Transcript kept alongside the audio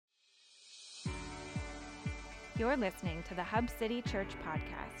You're listening to the Hub City Church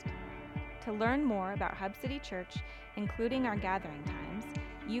podcast. To learn more about Hub City Church, including our gathering times,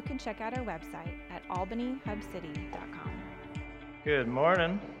 you can check out our website at albanyhubcity.com. Good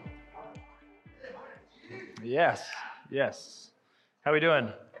morning. Yes. How we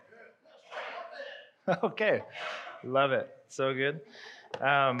doing? Okay. Love it. So good.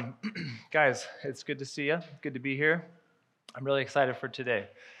 Guys, it's good to see you. Good to be here. I'm really excited for today.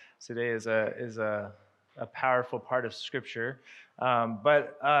 Today is a powerful part of Scripture.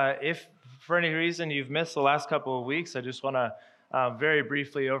 But if for any reason you've missed the last couple of weeks, I just want to very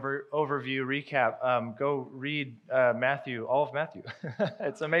briefly recap. Go read Matthew, all of Matthew.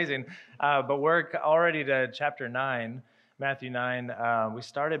 It's amazing. But we're already to chapter 9, Matthew 9. We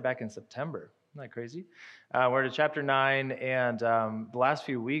started back in September. Isn't that crazy? We're to chapter 9, and the last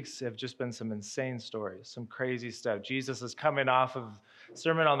few weeks have just been some insane stories, some crazy stuff. Jesus is coming off of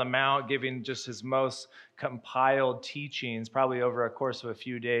Sermon on the Mount, giving just his most compiled teachings, probably over a course of a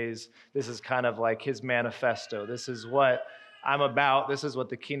few days. This is kind of like his manifesto. This is what I'm about. This is what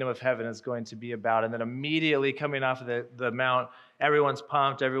the kingdom of heaven is going to be about. And then immediately coming off of the Mount, everyone's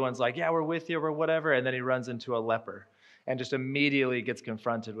pumped. Everyone's like, yeah, we're with you or whatever. And then he runs into a leper and just immediately gets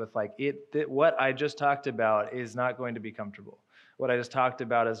confronted with what I just talked about is not going to be comfortable. What I just talked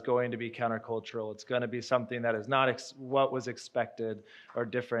about is going to be countercultural. It's going to be something that is not what was expected or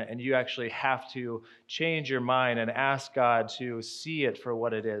different. And you actually have to change your mind and ask God to see it for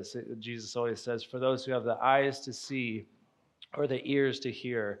what it is. Jesus always says, for those who have the eyes to see or the ears to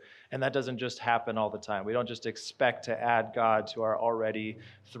hear. And that doesn't just happen all the time. We don't just expect to add God to our already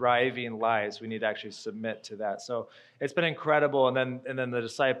thriving lives. We need to actually submit to that. So it's been incredible. And then the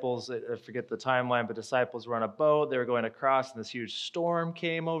disciples, I forget the timeline, but disciples were on a boat. They were going across, and this huge storm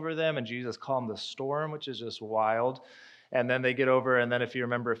came over them, and Jesus calmed the storm, which is just wild. And then they get over, and then if you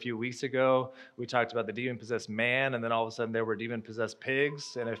remember a few weeks ago, we talked about the demon-possessed man, and then all of a sudden there were demon-possessed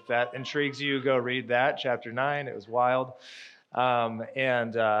pigs. And if that intrigues you, go read that, chapter 9. It was wild.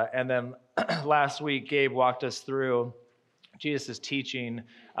 And then last week, Gabe walked us through Jesus' teaching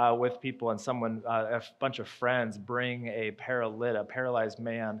with people, and a bunch of friends bring a paralyzed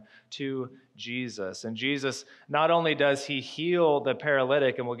man to Jesus. And Jesus, not only does he heal the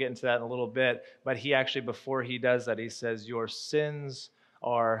paralytic, and we'll get into that in a little bit, but he actually, before he does that, he says, your sins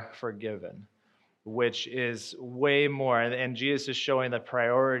are forgiven, which is way more. And Jesus is showing the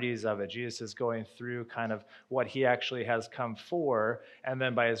priorities of it. Jesus is going through kind of what he actually has come for, and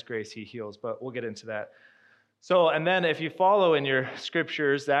then by his grace he heals. But we'll get into that. So, and then if you follow in your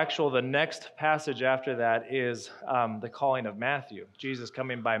scriptures, the next passage after that is the calling of Matthew. Jesus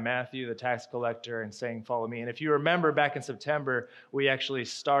coming by Matthew, the tax collector, and saying, follow me. And if you remember back in September, we actually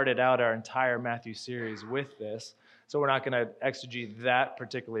started out our entire Matthew series with this. So we're not going to exegete that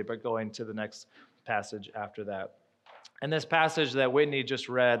particularly, but going to the next passage after that. And this passage that Whitney just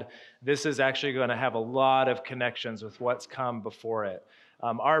read, this is actually going to have a lot of connections with what's come before it.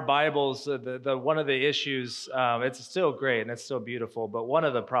 Our Bibles, one of the issues, it's still great and it's still beautiful, but one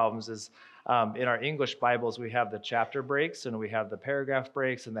of the problems is in our English Bibles, we have the chapter breaks and we have the paragraph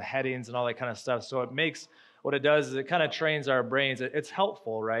breaks and the headings and all that kind of stuff. So what it does is it kind of trains our brains. It's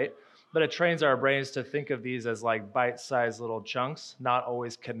helpful, right? But it trains our brains to think of these as like bite-sized little chunks, not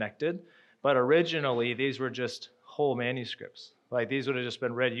always connected. But originally, these were just whole manuscripts. Like these would have just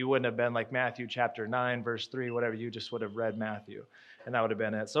been read. You wouldn't have been like Matthew chapter 9, verse 3, whatever. You just would have read Matthew, and that would have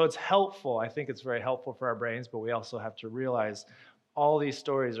been it. So it's helpful. I think it's very helpful for our brains, but we also have to realize all these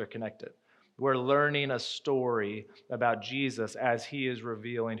stories are connected. We're learning a story about Jesus as he is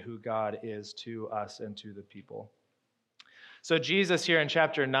revealing who God is to us and to the people. So Jesus here in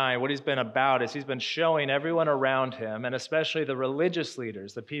chapter 9, what he's been about is he's been showing everyone around him, and especially the religious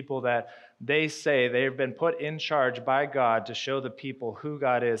leaders, the people that they say they've been put in charge by God to show the people who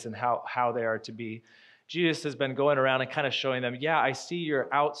God is and how they are to be. Jesus has been going around and kind of showing them, yeah, I see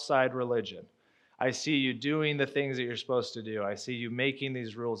your outside religion. I see you doing the things that you're supposed to do. I see you making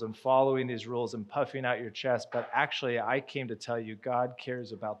these rules and following these rules and puffing out your chest, but actually I came to tell you God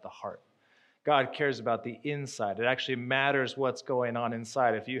cares about the heart. God cares about the inside. It actually matters what's going on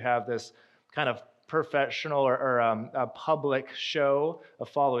inside. If you have this kind of professional or a public show of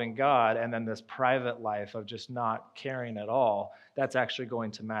following God and then this private life of just not caring at all, that's actually going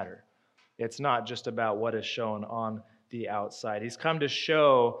to matter. It's not just about what is shown on the outside. He's come to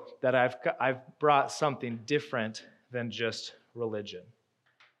show that I've brought something different than just religion.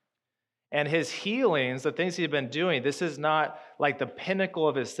 And his healings, the things he's been doing, this is not like the pinnacle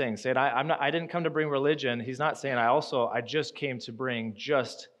of his thing. Saying, I didn't come to bring religion. He's not saying, I just came to bring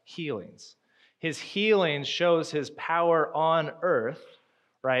just healings. His healing shows his power on earth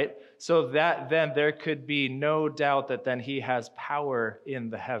right? So that then there could be no doubt that then he has power in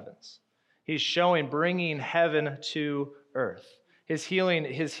the heavens. He's showing, bringing heaven to earth. His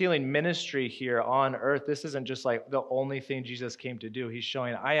healing ministry here on earth, this isn't just like the only thing Jesus came to do. He's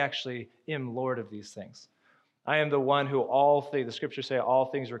showing, I actually am Lord of these things. I am the one who the scriptures say all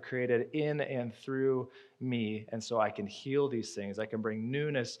things were created in and through me, and so I can heal these things. I can bring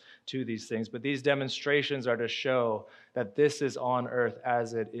newness to these things. But these demonstrations are to show that this is on earth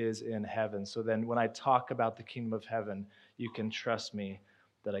as it is in heaven. So then when I talk about the kingdom of heaven, you can trust me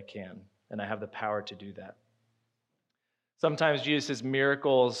that I can, and I have the power to do that. Sometimes Jesus'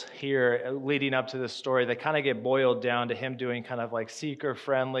 miracles here leading up to this story, they kind of get boiled down to him doing kind of like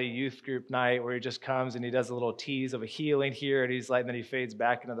seeker-friendly youth group night where he just comes and he does a little tease of a healing here, and he's like, and then he fades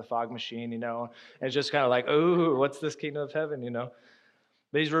back into the fog machine, and it's just kind of like, oh, what's this kingdom of heaven,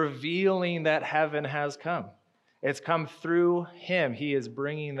 But he's revealing that heaven has come. It's come through him. He is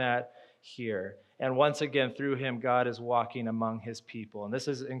bringing that here. And once again, through him, God is walking among his people. And this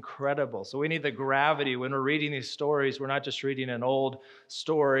is incredible. So we need the gravity. When we're reading these stories, we're not just reading an old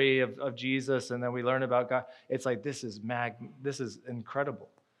story of Jesus and then we learn about God. It's like, this is incredible.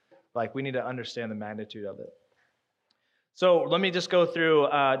 Like, we need to understand the magnitude of it. So let me just go through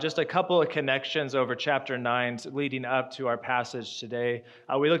just a couple of connections over chapter 9 leading up to our passage today.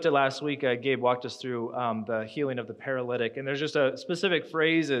 We looked at last week, Gabe walked us through the healing of the paralytic, and there's just specific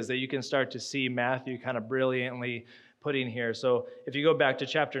phrases that you can start to see Matthew kind of brilliantly putting here. So if you go back to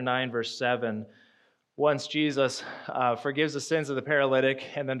chapter 9, verse 7, once Jesus forgives the sins of the paralytic,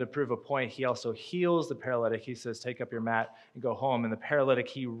 and then to prove a point, he also heals the paralytic. He says, take up your mat and go home. And the paralytic,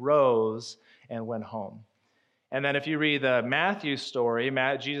 he rose and went home. And then if you read the Matthew story,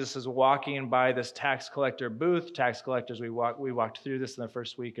 Jesus is walking by this tax collector booth. Tax collectors, we walked through this in the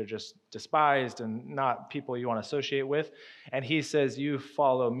first week, are just despised and not people you want to associate with. And he says, you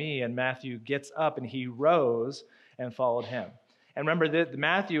follow me. And Matthew gets up and he rose and followed him. And remember that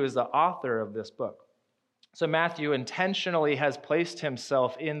Matthew is the author of this book. So Matthew intentionally has placed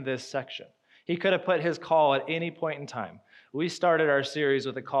himself in this section. He could have put his call at any point in time. We started our series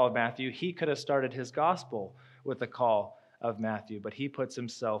with the call of Matthew. He could have started his gospel with the call of Matthew, but he puts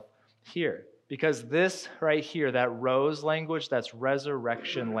himself here because this right here, that rose language, that's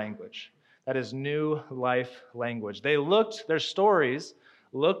resurrection language. That is new life language. Their stories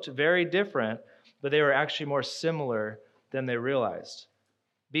looked very different, but they were actually more similar than they realized.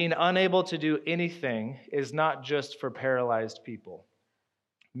 Being unable to do anything is not just for paralyzed people.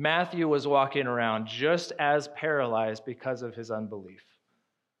 Matthew was walking around just as paralyzed because of his unbelief.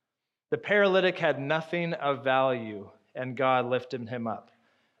 The paralytic had nothing of value, and God lifted him up.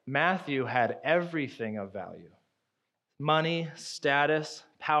 Matthew had everything of value: money, status,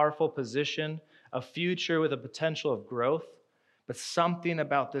 powerful position, a future with a potential of growth. But something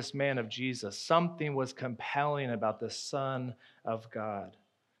about this man of Jesus, something was compelling about the Son of God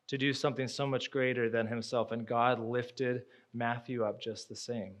to do something so much greater than himself, and God lifted Matthew up just the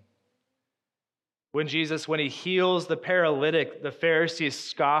same. When he heals the paralytic, the Pharisees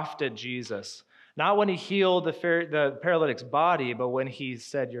scoffed at Jesus. Not when he healed the paralytic's body, but when he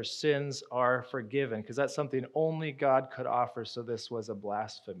said, your sins are forgiven, because that's something only God could offer, so this was a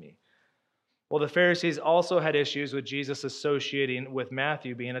blasphemy. Well, the Pharisees also had issues with Jesus associating with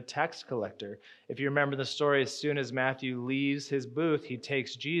Matthew being a tax collector. If you remember the story, as soon as Matthew leaves his booth, he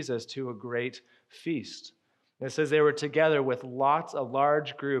takes Jesus to a great feast. And it says they were together with a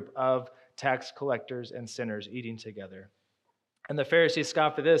large group of tax collectors and sinners eating together. And the Pharisees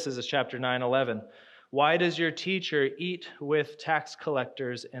scoffed at this. This is chapter 9:11. Why does your teacher eat with tax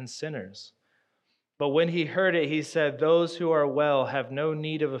collectors and sinners? But when he heard it, he said, those who are well have no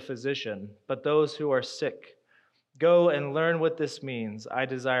need of a physician, but those who are sick. Go and learn what this means. I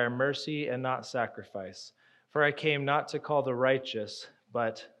desire mercy and not sacrifice, for I came not to call the righteous,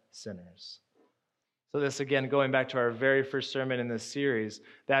 but sinners. So this, again, going back to our very first sermon in this series,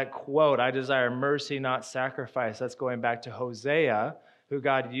 that quote, I desire mercy, not sacrifice, that's going back to Hosea, who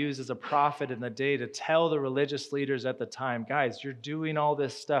God used as a prophet in the day to tell the religious leaders at the time, guys, you're doing all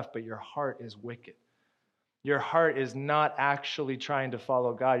this stuff, but your heart is wicked. Your heart is not actually trying to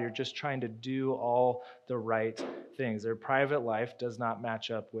follow God. You're just trying to do all the right things. Their private life does not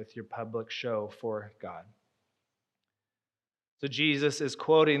match up with your public show for God. So Jesus is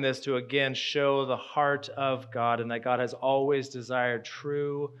quoting this to again show the heart of God and that God has always desired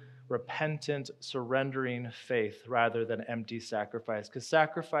true, repentant, surrendering faith rather than empty sacrifice. Because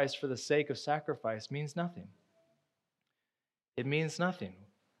sacrifice for the sake of sacrifice means nothing. It means nothing.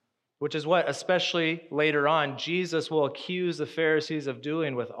 Which is what, especially later on, Jesus will accuse the Pharisees of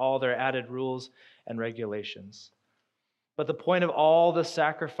doing with all their added rules and regulations. But the point of all the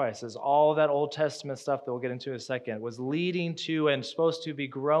sacrifices, all that Old Testament stuff that we'll get into in a second, was leading to and supposed to be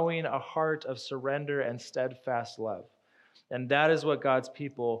growing a heart of surrender and steadfast love. And that is what God's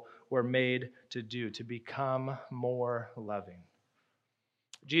people were made to do, to become more loving.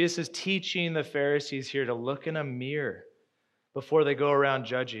 Jesus is teaching the Pharisees here to look in a mirror before they go around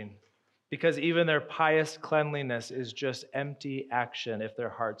judging, because even their pious cleanliness is just empty action if their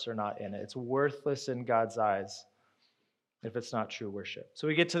hearts are not in it. It's worthless in God's eyes if it's not true worship. So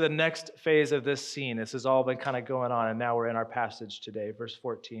we get to the next phase of this scene. This has all been kind of going on, and now we're in our passage today, verse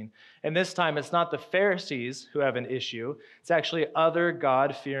 14. And this time, it's not the Pharisees who have an issue. It's actually other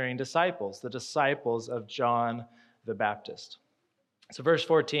God-fearing disciples, the disciples of John the Baptist. So verse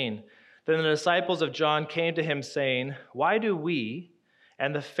 14, then the disciples of John came to him saying, why do we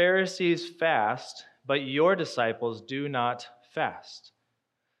and the Pharisees fast, but your disciples do not fast?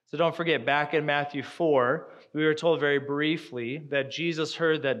 So don't forget, back in Matthew 4, we were told very briefly that Jesus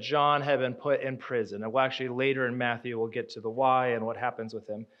heard that John had been put in prison. And we'll actually later in Matthew, we'll get to the why and what happens with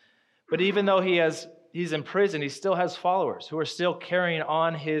him. But even though he's in prison, he still has followers who are still carrying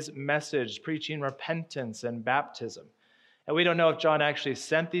on his message, preaching repentance and baptism. And we don't know if John actually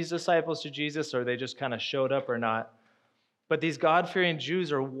sent these disciples to Jesus or they just kind of showed up or not. But these God-fearing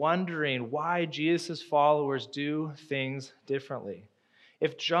Jews are wondering why Jesus' followers do things differently.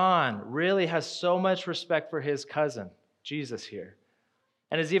 If John really has so much respect for his cousin, Jesus here,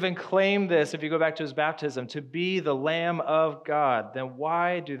 and has even claimed this, if you go back to his baptism, to be the Lamb of God, then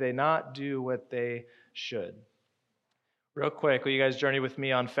why do they not do what they should? Real quick, will you guys journey with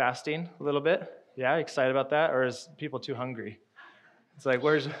me on fasting a little bit? Yeah, excited about that? Or is people too hungry? It's like,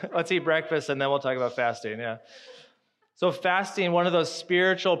 let's eat breakfast and then we'll talk about fasting, yeah. So fasting, one of those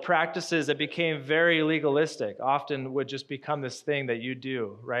spiritual practices that became very legalistic, often would just become this thing that you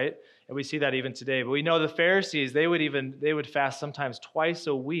do, right? And we see that even today. But we know the Pharisees, they would fast sometimes twice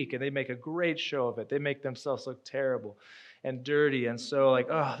a week, and they make a great show of it. They make themselves look terrible and dirty, and so like,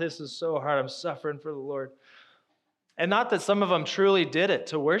 oh, this is so hard. I'm suffering for the Lord. And not that some of them truly did it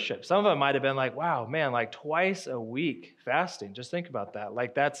to worship. Some of them might have been like, wow, man, like twice a week fasting. Just think about that.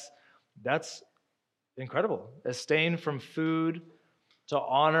 Like that's incredible. Abstain from food to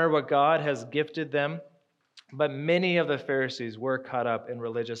honor what God has gifted them. But many of the Pharisees were caught up in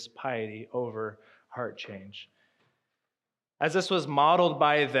religious piety over heart change. As this was modeled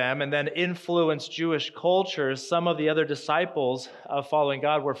by them and then influenced Jewish culture, some of the other disciples of following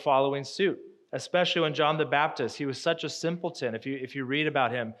God were following suit, especially when John the Baptist, he was such a simpleton. If you read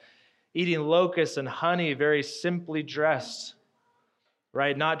about him, eating locusts and honey, very simply dressed,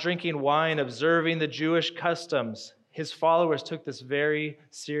 right? Not drinking wine, observing the Jewish customs. His followers took this very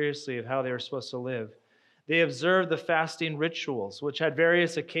seriously of how they were supposed to live. They observed the fasting rituals, which had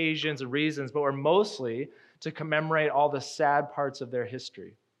various occasions and reasons, but were mostly to commemorate all the sad parts of their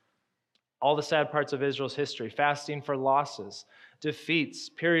history, all the sad parts of Israel's history, fasting for losses, defeats,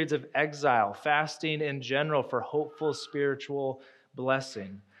 periods of exile, fasting in general for hopeful spiritual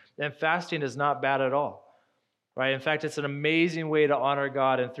blessing. And fasting is not bad at all. Right? In fact, it's an amazing way to honor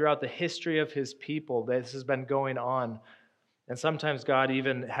God. And throughout the history of his people, this has been going on. And sometimes God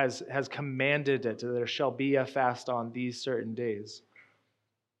even has commanded it. There shall be a fast on these certain days.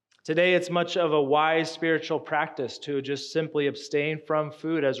 Today, it's much of a wise spiritual practice to just simply abstain from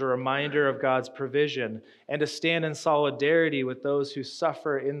food as a reminder of God's provision and to stand in solidarity with those who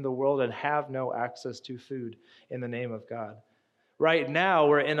suffer in the world and have no access to food in the name of God. Right now,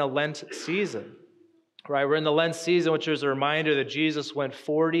 we're in a Lent season. Right, we're in the Lent season, which is a reminder that Jesus went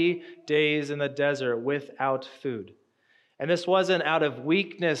 40 days in the desert without food. And this wasn't out of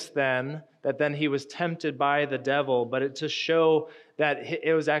weakness then, that then he was tempted by the devil, but to show that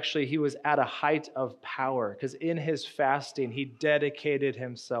it was actually, he was at a height of power, because in his fasting, he dedicated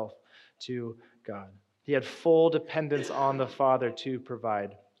himself to God. He had full dependence on the Father to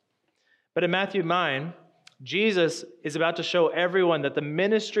provide. But in Matthew 9, Jesus is about to show everyone that the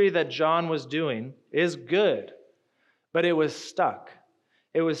ministry that John was doing is good, but it was stuck.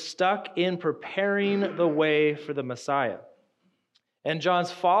 It was stuck in preparing the way for the Messiah. And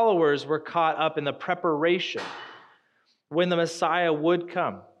John's followers were caught up in the preparation when the Messiah would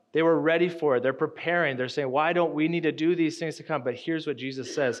come. They were ready for it. They're preparing. They're saying, why don't we need to do these things to come? But here's what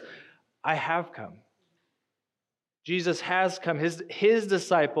Jesus says, I have come. Jesus has come. His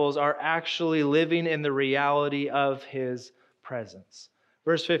disciples are actually living in the reality of his presence.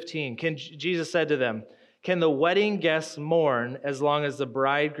 Verse 15, Jesus said to them, can the wedding guests mourn as long as the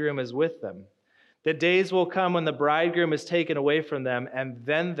bridegroom is with them? The days will come when the bridegroom is taken away from them, and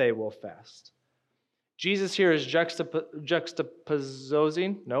then they will fast. Jesus here is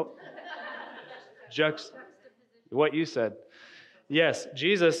juxtaposing. Nope. What you said. Yes,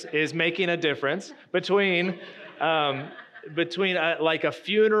 Jesus is making a difference between like a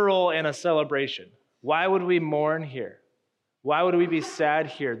funeral and a celebration. Why would we mourn here? Why would we be sad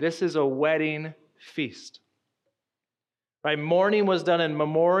here? This is a wedding feast. Right? Mourning was done in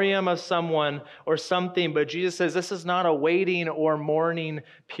memoriam of someone or something, but Jesus says this is not a waiting or mourning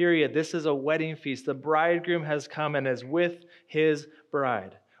period. This is a wedding feast. The bridegroom has come and is with his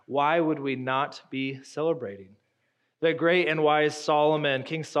bride. Why would we not be celebrating? The great and wise Solomon,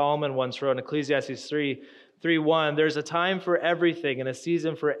 King Solomon once wrote in Ecclesiastes 3:1, there's a time for everything and a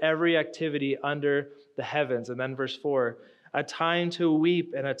season for every activity under the heavens. And then verse 4, a time to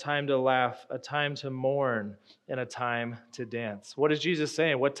weep and a time to laugh, a time to mourn and a time to dance. What is Jesus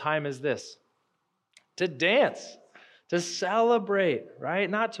saying? What time is this? To dance, to celebrate, right?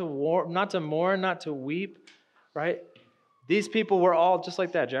 Not to mourn, not to weep, right? These people were all, just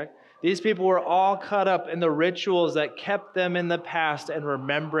like that, Jack. These people were all caught up in the rituals that kept them in the past and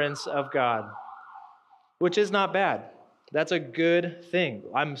remembrance of God, which is not bad. That's a good thing.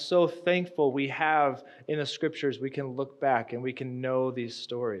 I'm so thankful we have in the scriptures, we can look back and we can know these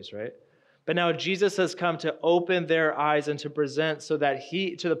stories, right? But now Jesus has come to open their eyes and to present to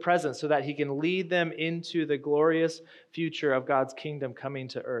the present so that he can lead them into the glorious future of God's kingdom coming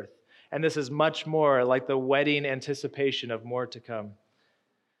to earth. And this is much more like the wedding anticipation of more to come.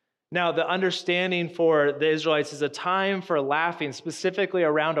 Now, the understanding for the Israelites is a time for laughing, specifically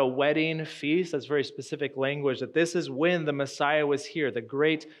around a wedding feast. That's very specific language, that this is when the Messiah was here, the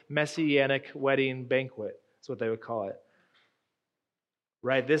great messianic wedding banquet. That's what they would call it.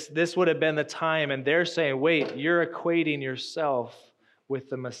 Right? This would have been the time, and they're saying, wait, you're equating yourself with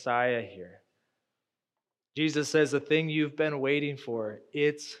the Messiah here. Jesus says, the thing you've been waiting for,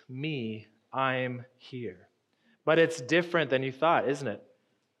 it's me, I'm here. But it's different than you thought, isn't it?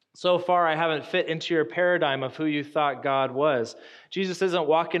 So far, I haven't fit into your paradigm of who you thought God was. Jesus isn't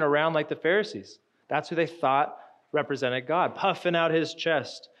walking around like the Pharisees. That's who they thought represented God, puffing out his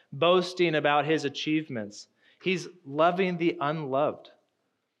chest, boasting about his achievements. He's loving the unloved.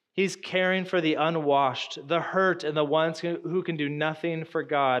 He's caring for the unwashed, the hurt, and the ones who can do nothing for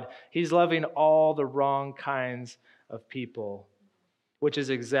God. He's loving all the wrong kinds of people, which is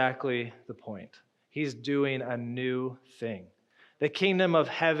exactly the point. He's doing a new thing. The kingdom of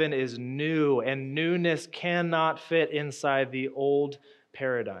heaven is new, and newness cannot fit inside the old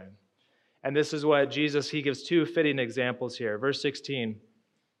paradigm. And this is what Jesus, he gives two fitting examples here. Verse 16,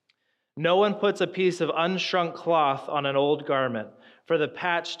 no one puts a piece of unshrunk cloth on an old garment, for the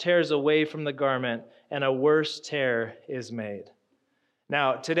patch tears away from the garment, and a worse tear is made.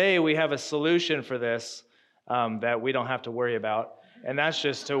 Now, today we have a solution for this that we don't have to worry about, and that's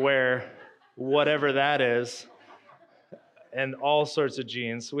just to wear whatever that is, and all sorts of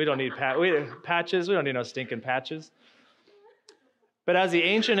jeans. We don't need patches. We don't need no stinking patches. But as the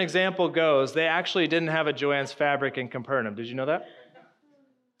ancient example goes, they actually didn't have a Joann's fabric in Capernaum. Did you know that?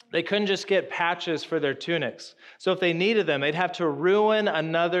 They couldn't just get patches for their tunics. So if they needed them, they'd have to ruin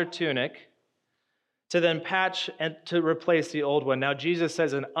another tunic to then patch and to replace the old one. Now, Jesus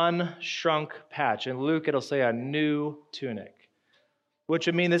says an unshrunk patch. In Luke, it'll say a new tunic, which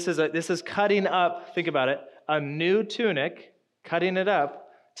would mean this is cutting up, think about it, a new tunic, cutting it up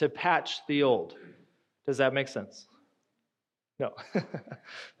to patch the old. Does that make sense? No.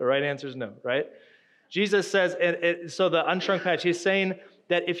 The right answer is no, right? Jesus says, so the unshrunk patch, he's saying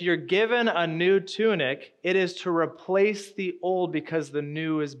that if you're given a new tunic, it is to replace the old because the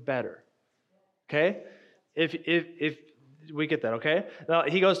new is better. Okay? If we get that, okay? Now,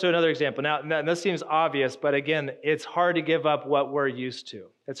 he goes to another example. Now, this seems obvious, but again, it's hard to give up what we're used to.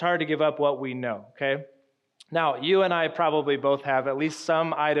 It's hard to give up what we know, okay? Now, you and I probably both have at least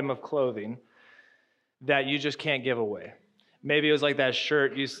some item of clothing that you just can't give away. Maybe it was like that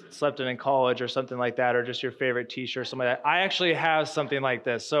shirt you slept in college or something like that, or just your favorite t-shirt, something like that. I actually have something like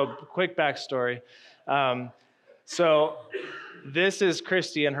this. So quick backstory. So this is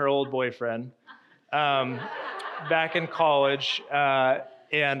Christy and her old boyfriend back in college.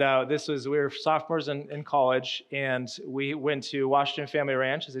 We were sophomores in college, and we went to Washington Family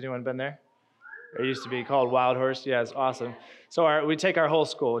Ranch. Has anyone been there? It used to be called Wild Horse. Yeah, it's awesome. So we take our whole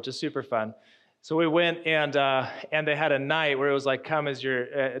school, which is super fun. So we went, and they had a night where it was like, come as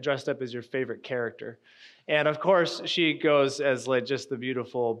your dressed up as your favorite character. And of course, she goes as like just the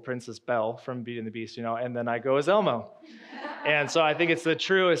beautiful Princess Belle from Beauty and the Beast, and then I go as Elmo. And so I think it's the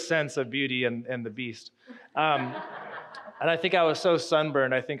truest sense of Beauty and the Beast. And I think I was so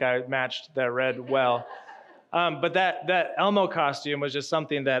sunburned, I think I matched that red well. But that Elmo costume was just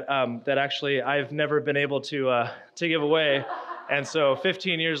something that actually I've never been able to give away. And so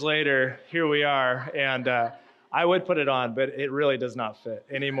 15 years later, here we are. And I would put it on, but it really does not fit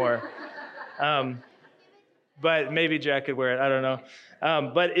anymore. But maybe Jack could wear it. I don't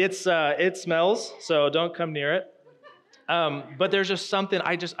know. But it smells, so don't come near it. But there's just something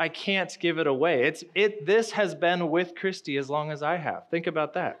I can't give it away. This has been with Christy as long as I have. Think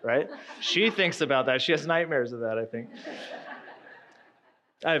about that, right? She thinks about that. She has nightmares of that, I think.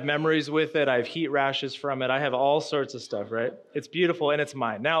 I have memories with it. I have heat rashes from it. I have all sorts of stuff, right? It's beautiful and it's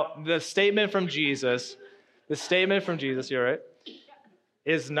mine. Now, the statement from Jesus, you're right,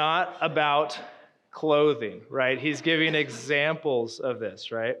 is not about clothing, right? He's giving examples of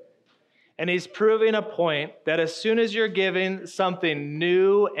this, right? And he's proving a point that as soon as you're giving something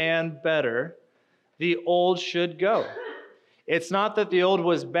new and better, the old should go. It's not that the old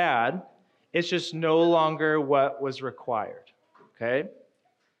was bad, it's just no longer what was required, okay?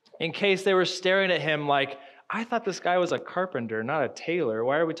 In case they were staring at him like, I thought this guy was a carpenter, not a tailor.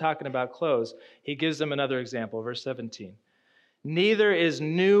 Why are we talking about clothes? He gives them another example, verse 17. Neither is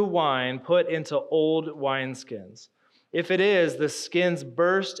new wine put into old wineskins. If it is, the skins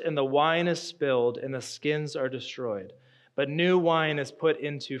burst and the wine is spilled and the skins are destroyed. But new wine is put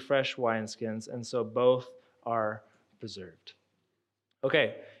into fresh wineskins, and so both are preserved.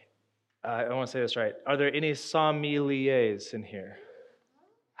 Okay, I want to say this right. Are there any sommeliers in here?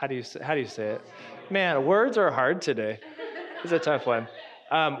 How do you say it? Man, words are hard today. It's a tough one.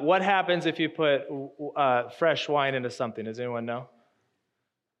 What happens if you put fresh wine into something? Does anyone know?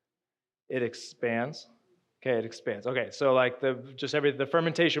 It expands. Okay, it expands. Okay, so like the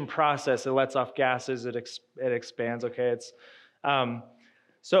fermentation process, it lets off gases, it expands. Okay,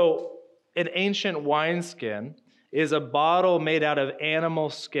 so an ancient wineskin is a bottle made out of animal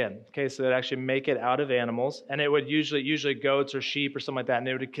skin. Okay, so they actually make it out of animals, and it would usually goats or sheep or something like that, and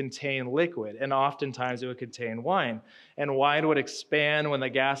it would contain liquid, and oftentimes it would contain wine. And wine would expand when the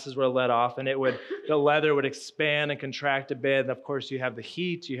gases were let off, and the leather would expand and contract a bit. And of course, you have the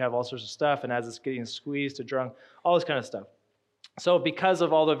heat, you have all sorts of stuff, and as it's getting squeezed to drunk, all this kind of stuff. So because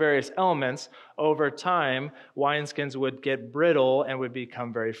of all the various elements, over time, wineskins would get brittle and would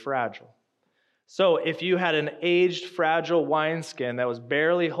become very fragile. So if you had an aged, fragile wineskin that was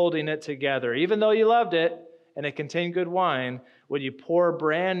barely holding it together, even though you loved it and it contained good wine, when you pour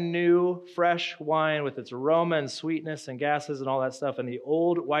brand new, fresh wine with its aroma and sweetness and gases and all that stuff in the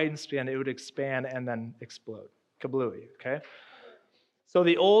old wineskin, it would expand and then explode. Kablooey, okay? So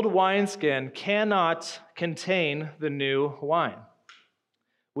the old wineskin cannot contain the new wine.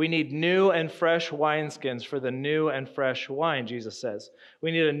 We need new and fresh wineskins for the new and fresh wine, Jesus says.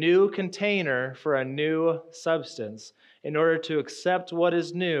 We need a new container for a new substance. In order to accept what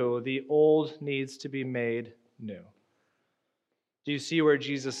is new, the old needs to be made new. Do you see where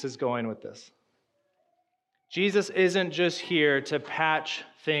Jesus is going with this? Jesus isn't just here to patch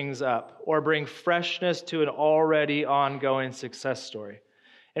things up or bring freshness to an already ongoing success story.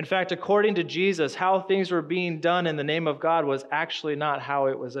 In fact, according to Jesus, how things were being done in the name of God was actually not how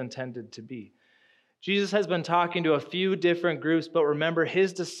it was intended to be. Jesus has been talking to a few different groups, but remember,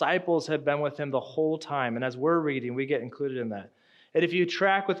 his disciples have been with him the whole time. And as we're reading, we get included in that. And if you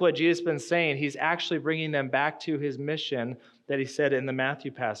track with what Jesus has been saying, he's actually bringing them back to his mission that he said in the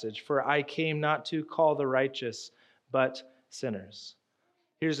Matthew passage, "For I came not to call the righteous, but sinners."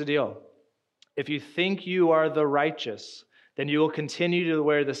 Here's the deal. If you think you are the righteous, then you will continue to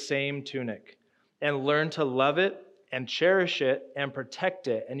wear the same tunic and learn to love it and cherish it and protect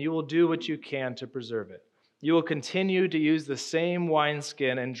it, and you will do what you can to preserve it. You will continue to use the same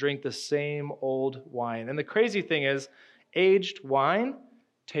wineskin and drink the same old wine. And the crazy thing is, aged wine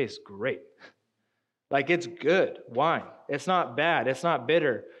tastes great. Like, it's good wine. It's not bad. It's not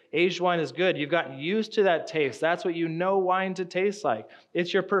bitter. Aged wine is good. You've gotten used to that taste. That's what you know wine to taste like.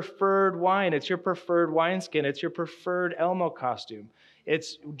 It's your preferred wine. It's your preferred wineskin. It's your preferred Elmo costume. It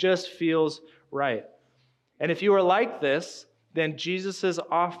just feels right. And if you are like this, then Jesus'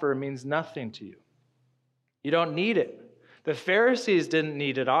 offer means nothing to you. You don't need it. The Pharisees didn't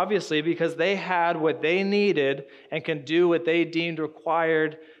need it, obviously, because they had what they needed and can do what they deemed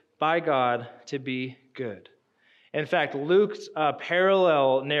required by God to be good. In fact, Luke's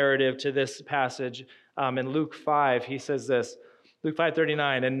parallel narrative to this passage in Luke 5, he says this, Luke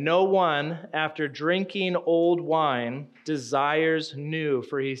 5:39, "And no one, after drinking old wine, desires new,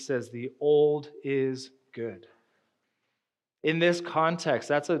 for he says, the old is good." In this context,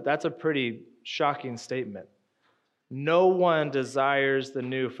 that's a pretty shocking statement. No one desires the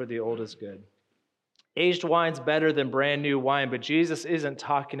new, for the old is good. Aged wine's better than brand new wine, but Jesus isn't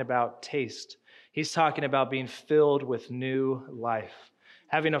talking about taste. He's talking about being filled with new life,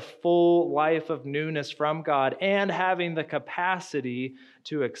 having a full life of newness from God and having the capacity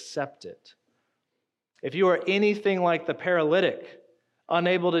to accept it. If you are anything like the paralytic,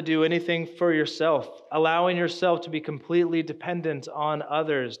 unable to do anything for yourself, allowing yourself to be completely dependent on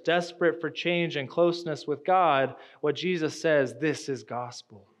others, desperate for change and closeness with God, what Jesus says, this is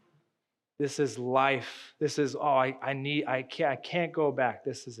gospel. This is life. This is, I can't go back.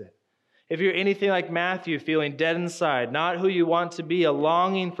 This is it. If you're anything like Matthew, feeling dead inside, not who you want to be, a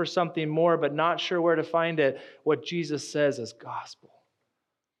longing for something more, but not sure where to find it, what Jesus says is gospel.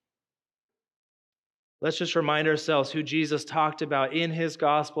 Let's just remind ourselves who Jesus talked about in his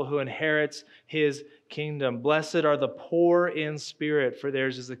gospel, who inherits his kingdom. Blessed are the poor in spirit, for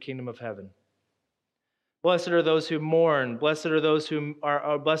theirs is the kingdom of heaven. Blessed are those who mourn. Blessed are those who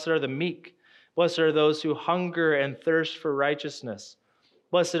blessed are the meek. Blessed are those who hunger and thirst for righteousness.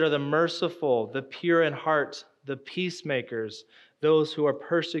 Blessed are the merciful, the pure in heart, the peacemakers, those who are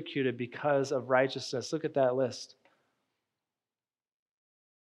persecuted because of righteousness. Look at that list.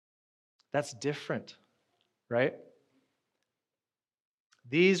 That's different, right?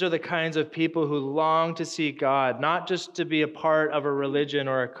 These are the kinds of people who long to see God, not just to be a part of a religion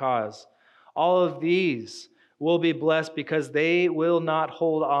or a cause. All of these will be blessed because they will not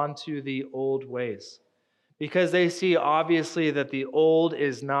hold on to the old ways, because they see obviously that the old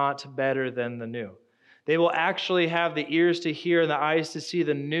is not better than the new. They will actually have the ears to hear and the eyes to see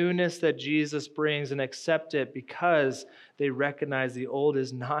the newness that Jesus brings and accept it because they recognize the old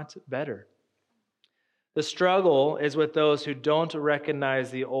is not better. The struggle is with those who don't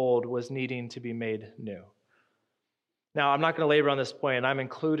recognize the old was needing to be made new. Now, I'm not going to labor on this point, and I'm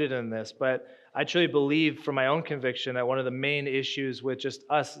included in this, but I truly believe from my own conviction that one of the main issues with just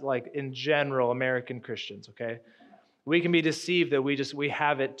us, like in general, American Christians, okay? We can be deceived that we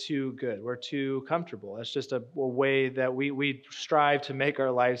have it too good. We're too comfortable. It's just a way that we strive to make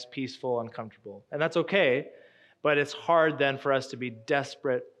our lives peaceful and comfortable. And that's okay, but it's hard then for us to be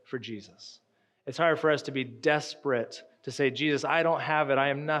desperate for Jesus. It's hard for us to be desperate to say, Jesus, I don't have it. I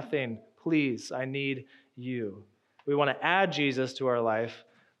am nothing. Please, I need you. We want to add Jesus to our life,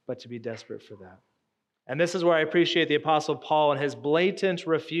 but to be desperate for that. And this is where I appreciate the Apostle Paul and his blatant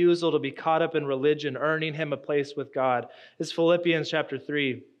refusal to be caught up in religion, earning him a place with God. This is Philippians chapter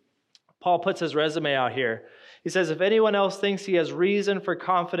 3. Paul puts his resume out here. He says, if anyone else thinks he has reason for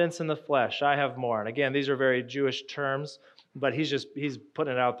confidence in the flesh, I have more. And again, these are very Jewish terms, but he's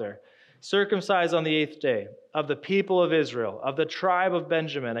putting it out there. Circumcised on the 8th day, of the people of Israel, of the tribe of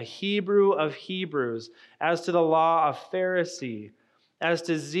Benjamin, a Hebrew of Hebrews, as to the law, a Pharisee, as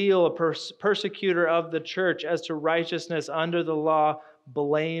to zeal, a persecutor of the church, as to righteousness under the law,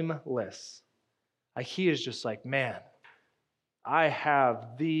 blameless. He is just like, man, I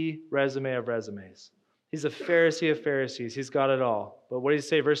have the resume of resumes. He's a Pharisee of Pharisees. He's got it all. But what does he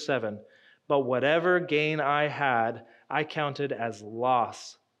say? Verse 7, but whatever gain I had, I counted as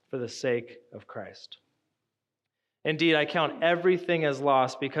loss for the sake of Christ. Indeed, I count everything as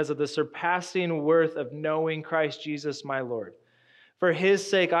loss because of the surpassing worth of knowing Christ Jesus my Lord. For his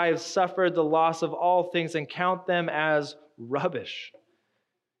sake, I have suffered the loss of all things and count them as rubbish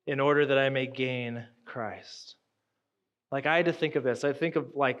in order that I may gain Christ. Like, I had to think of this. I think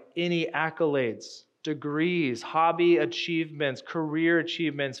of like any accolades, degrees, hobby achievements, career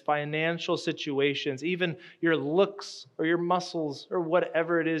achievements, financial situations, even your looks or your muscles or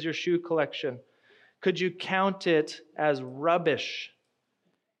whatever it is, your shoe collection. Could you count it as rubbish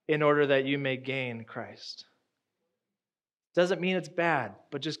in order that you may gain Christ? Doesn't mean it's bad,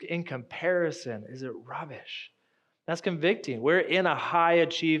 but just in comparison, is it rubbish? That's convicting. We're in a high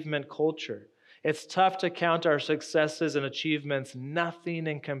achievement culture. It's tough to count our successes and achievements nothing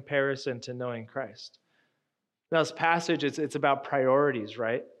in comparison to knowing Christ. Now, this passage, it's about priorities,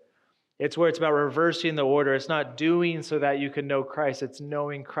 right? It's where it's about reversing the order. It's not doing so that you can know Christ. It's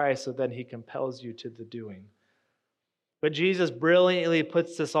knowing Christ so then he compels you to the doing. But Jesus brilliantly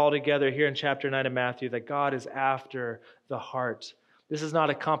puts this all together here in chapter 9 of Matthew, that God is after the heart. This is not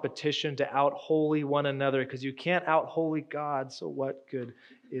a competition to out-holy one another, because you can't out-holy God, so what good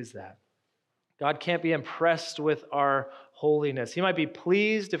is that? God can't be impressed with our holiness. He might be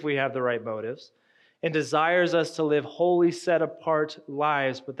pleased if we have the right motives and desires us to live holy, set-apart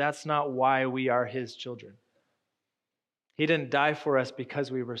lives, but that's not why we are his children. He didn't die for us because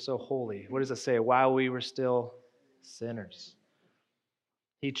we were so holy. What does it say? While we were still sinners.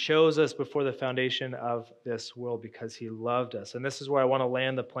 He chose us before the foundation of this world because he loved us. And this is where I want to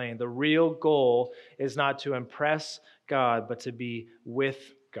land the plane. The real goal is not to impress God, but to be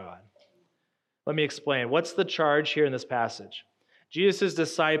with God. Let me explain. What's the charge here in this passage? Jesus'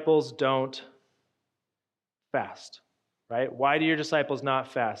 disciples don't fast, right? Why do your disciples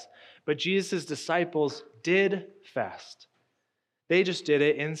not fast? But Jesus' disciples did fast. They just did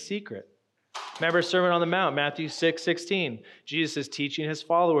it in secret. Remember Sermon on the Mount, Matthew 6:16. Jesus is teaching his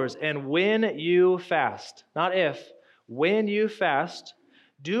followers, and when you fast, not if, when you fast,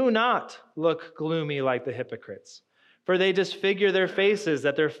 do not look gloomy like the hypocrites, for they disfigure their faces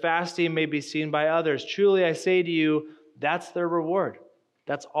that their fasting may be seen by others. Truly, I say to you, that's their reward.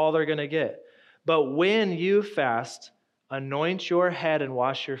 That's all they're going to get. But when you fast, anoint your head and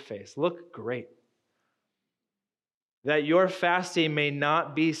wash your face. Look great. That your fasting may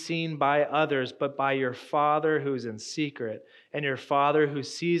not be seen by others, but by your Father who's in secret, and your Father who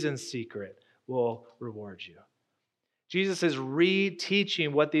sees in secret will reward you. Jesus is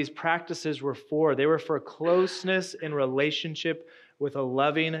reteaching what these practices were for. They were for closeness in relationship with a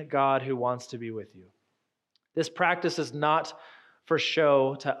loving God who wants to be with you. This practice is not for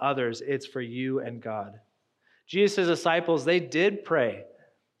show to others, it's for you and God. Jesus' disciples, they did pray.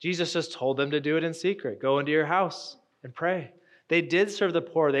 Jesus just told them to do it in secret. Go into your house and pray. They did serve the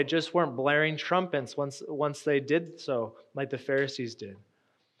poor. They just weren't blaring trumpets once they did so, like the Pharisees did.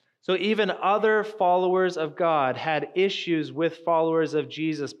 So even other followers of God had issues with followers of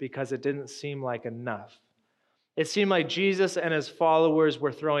Jesus because it didn't seem like enough. It seemed like Jesus and his followers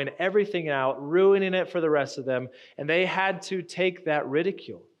were throwing everything out, ruining it for the rest of them, and they had to take that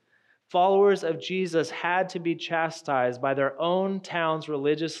ridicule. Followers of Jesus had to be chastised by their own town's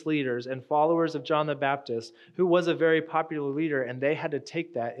religious leaders and followers of John the Baptist, who was a very popular leader, and they had to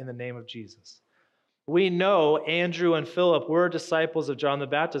take that in the name of Jesus. We know Andrew and Philip were disciples of John the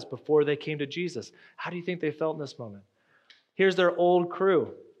Baptist before they came to Jesus. How do you think they felt in this moment? Here's their old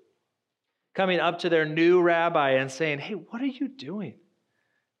crew coming up to their new rabbi and saying, hey, what are you doing?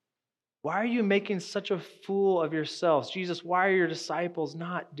 Why are you making such a fool of yourselves? Jesus, why are your disciples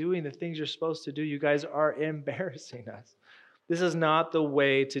not doing the things you're supposed to do? You guys are embarrassing us. This is not the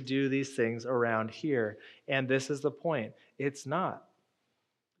way to do these things around here. And this is the point. It's not.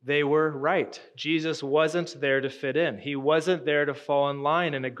 They were right. Jesus wasn't there to fit in. He wasn't there to fall in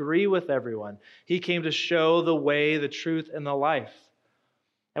line and agree with everyone. He came to show the way, the truth, and the life.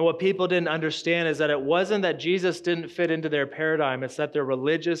 And what people didn't understand is that it wasn't that Jesus didn't fit into their paradigm, it's that their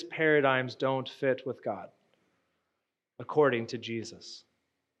religious paradigms don't fit with God, according to Jesus.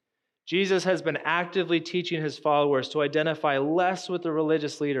 Jesus has been actively teaching his followers to identify less with the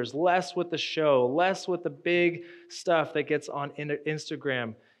religious leaders, less with the show, less with the big stuff that gets on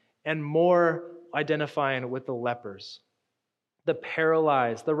Instagram, and more identifying with the lepers, the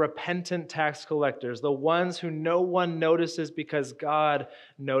paralyzed, the repentant tax collectors, the ones who no one notices because God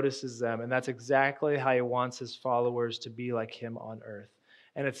notices them. And that's exactly how he wants his followers to be like him on earth.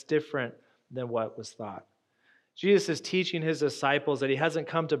 And it's different than what was thought. Jesus is teaching his disciples that he hasn't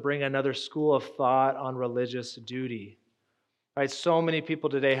come to bring another school of thought on religious duty. Right? So many people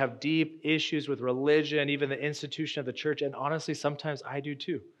today have deep issues with religion, even the institution of the church, and honestly, sometimes I do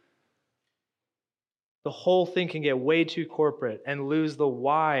too. The whole thing can get way too corporate and lose the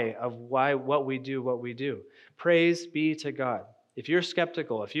why of what we do. Praise be to God. If you're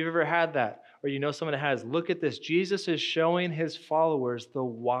skeptical, if you've ever had that, or you know someone that has, look at this. Jesus is showing his followers the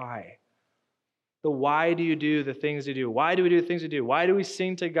why. The why do you do the things you do? Why do we do the things we do? Why do we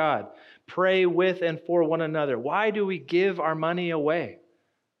sing to God? Pray with and for one another. Why do we give our money away?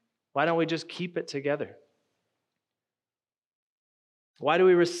 Why don't we just keep it together? Why do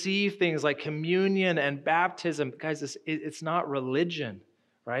we receive things like communion and baptism? Guys, it's not religion,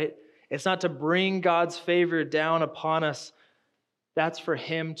 right? It's not to bring God's favor down upon us. That's for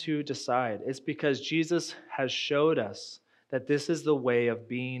him to decide. It's because Jesus has showed us that this is the way of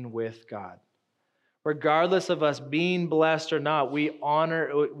being with God. Regardless of us being blessed or not, we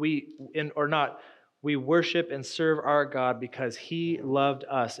worship and serve our God because he loved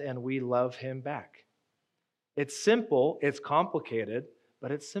us and we love him back. It's simple, it's complicated,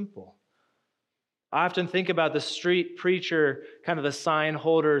 but it's simple. I often think about the street preacher, kind of the sign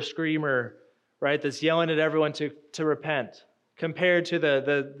holder, screamer, right, that's yelling at everyone to repent, compared to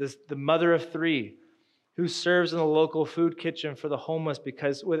the mother of three who serves in the local food kitchen for the homeless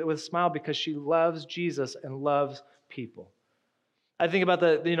with a smile because she loves Jesus and loves people. I think about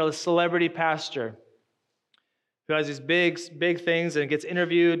the celebrity pastor who has these big things and gets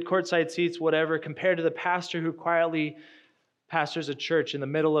interviewed, courtside seats, whatever, compared to the pastor who quietly pastors a church in the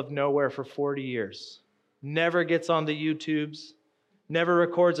middle of nowhere for 40 years. Never gets on the YouTubes, never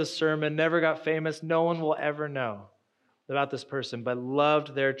records a sermon, never got famous. No one will ever know about this person, but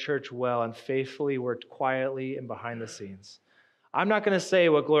loved their church well and faithfully worked quietly and behind the scenes. I'm not going to say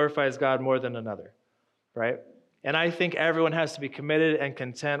what glorifies God more than another, right? And I think everyone has to be committed and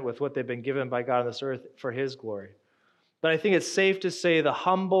content with what they've been given by God on this earth for his glory. But I think it's safe to say the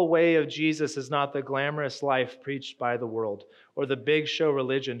humble way of Jesus is not the glamorous life preached by the world or the big show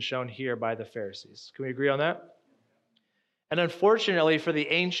religion shown here by the Pharisees. Can we agree on that? And unfortunately, for the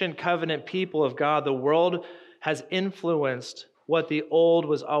ancient covenant people of God, the world has influenced what the old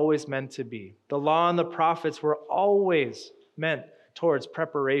was always meant to be. The law and the prophets were always meant towards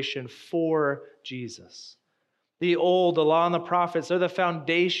preparation for Jesus. The old, the law and the prophets, are the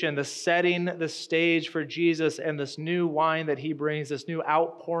foundation, the setting, the stage for Jesus and this new wine that he brings, this new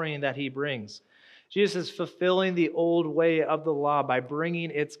outpouring that he brings. Jesus is fulfilling the old way of the law by bringing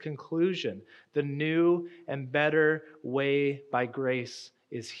its conclusion. The new and better way by grace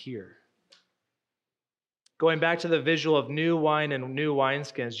is here. Going back to the visual of new wine and new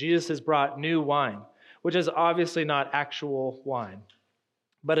wineskins, Jesus has brought new wine, which is obviously not actual wine,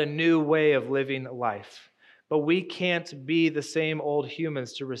 but a new way of living life. But we can't be the same old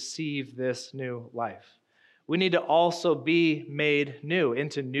humans to receive this new life. We need to also be made new,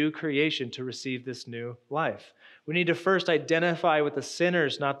 into new creation to receive this new life. We need to first identify with the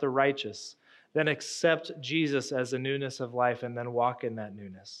sinners, not the righteous, then accept Jesus as the newness of life, and then walk in that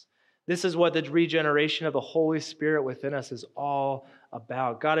newness. This is what the regeneration of the Holy Spirit within us is all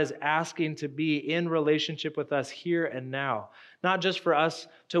about. God is asking to be in relationship with us here and now, not just for us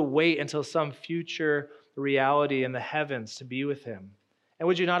to wait until some future reality in the heavens to be with him. And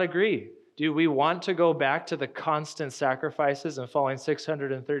would you not agree? Do we want to go back to the constant sacrifices and following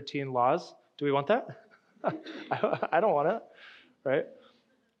 613 laws? Do we want that? I don't want it, right?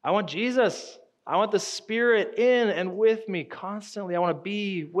 I want Jesus. I want the Spirit in and with me constantly. I want to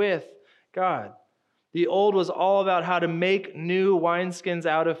be with God. The old was all about how to make new wineskins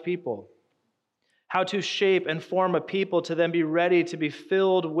out of people, how to shape and form a people to then be ready to be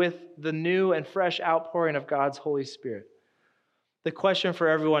filled with the new and fresh outpouring of God's Holy Spirit. The question for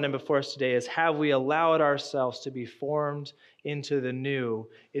everyone and before us today is, have we allowed ourselves to be formed into the new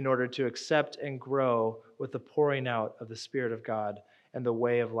in order to accept and grow with the pouring out of the Spirit of God and the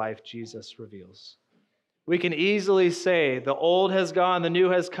way of life Jesus reveals? We can easily say the old has gone, the new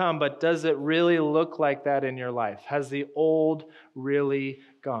has come, but does it really look like that in your life? Has the old really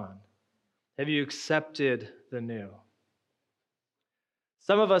gone? Have you accepted the new?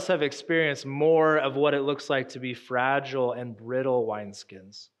 Some of us have experienced more of what it looks like to be fragile and brittle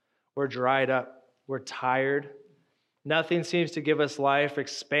wineskins. We're dried up. We're tired. Nothing seems to give us life,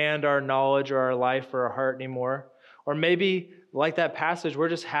 expand our knowledge or our life or our heart anymore. Or maybe, like that passage, we're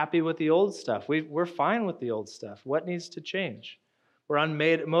just happy with the old stuff. We're fine with the old stuff. What needs to change? We're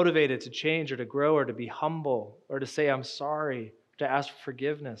unmotivated to change or to grow or to be humble or to say, I'm sorry, to ask for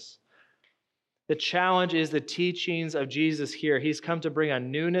forgiveness. The challenge is the teachings of Jesus here. He's come to bring a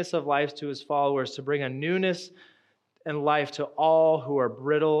newness of life to his followers, to bring a newness and life to all who are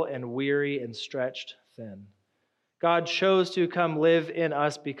brittle and weary and stretched thin. God chose to come live in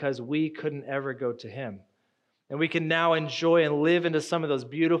us because we couldn't ever go to him. And we can now enjoy and live into some of those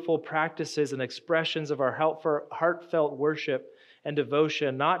beautiful practices and expressions of our heartfelt worship and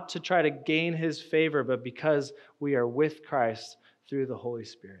devotion, not to try to gain his favor, but because we are with Christ through the Holy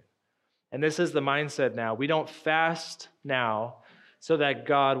Spirit. And this is the mindset now. We don't fast now so that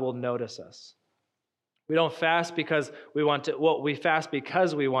God will notice us. We don't fast because we fast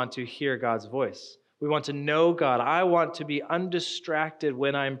because we want to hear God's voice. We want to know God. I want to be undistracted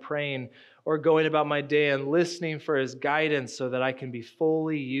when I'm praying or going about my day and listening for his guidance so that I can be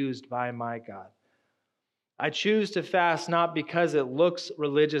fully used by my God. I choose to fast not because it looks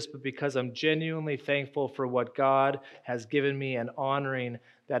religious, but because I'm genuinely thankful for what God has given me and honoring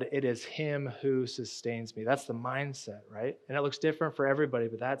that it is him who sustains me. That's the mindset, right? And it looks different for everybody,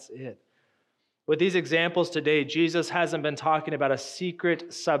 but that's it. With these examples today, Jesus hasn't been talking about a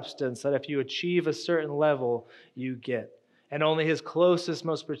secret substance that if you achieve a certain level, you get, and only his closest,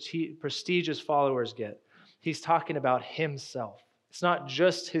 most prestigious followers get. He's talking about himself. It's not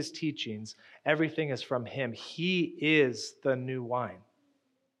just his teachings. Everything is from him. He is the new wine.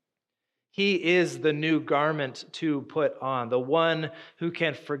 He is the new garment to put on, the one who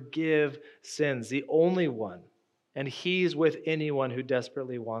can forgive sins, the only one. And he's with anyone who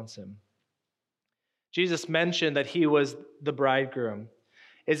desperately wants him. Jesus mentioned that he was the bridegroom.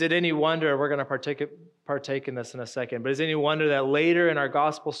 Is it any wonder, we're going to partake in this in a second, but is it any wonder that later in our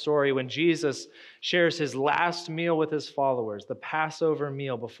gospel story, when Jesus shares his last meal with his followers, the Passover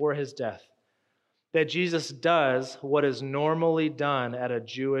meal before his death, that Jesus does what is normally done at a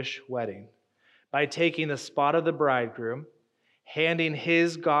Jewish wedding by taking the spot of the bridegroom, handing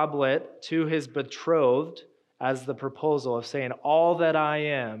his goblet to his betrothed as the proposal of saying, all that I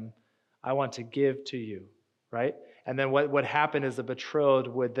am, I want to give to you, right? And then what would happen is the betrothed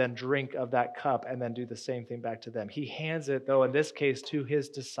would then drink of that cup and then do the same thing back to them. He hands it, though, in this case, to his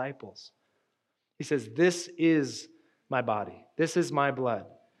disciples. He says, this is my body. This is my blood.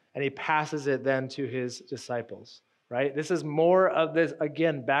 And he passes it then to his disciples, right? This is more of this,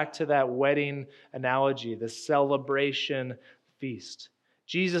 again, back to that wedding analogy, the celebration feast.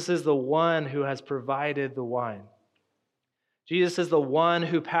 Jesus is the one who has provided the wine. Jesus is the one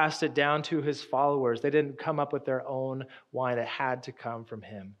who passed it down to his followers. They didn't come up with their own wine. It had to come from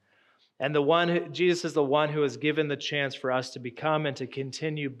him. And Jesus is the one who has given the chance for us to become and to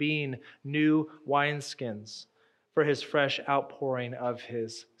continue being new wineskins for his fresh outpouring of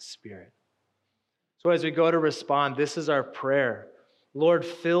his Spirit. So as we go to respond, this is our prayer. Lord,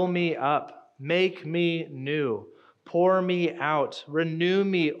 fill me up, make me new, pour me out, renew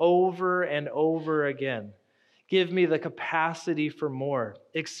me over and over again. Give me the capacity for more.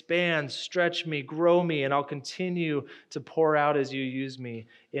 Expand, stretch me, grow me, and I'll continue to pour out as you use me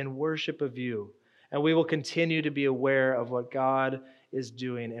in worship of you. And we will continue to be aware of what God is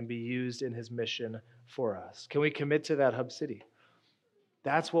doing and be used in his mission for us. Can we commit to that, Hub City?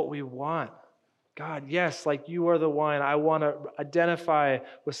 That's what we want. God, yes, like you are the wine. I want to identify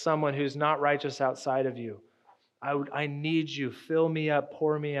with someone who's not righteous outside of you. I need you. Fill me up,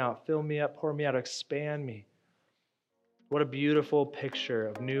 pour me out. Fill me up, pour me out. Expand me. What a beautiful picture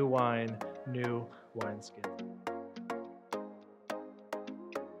of new wine, new wineskin.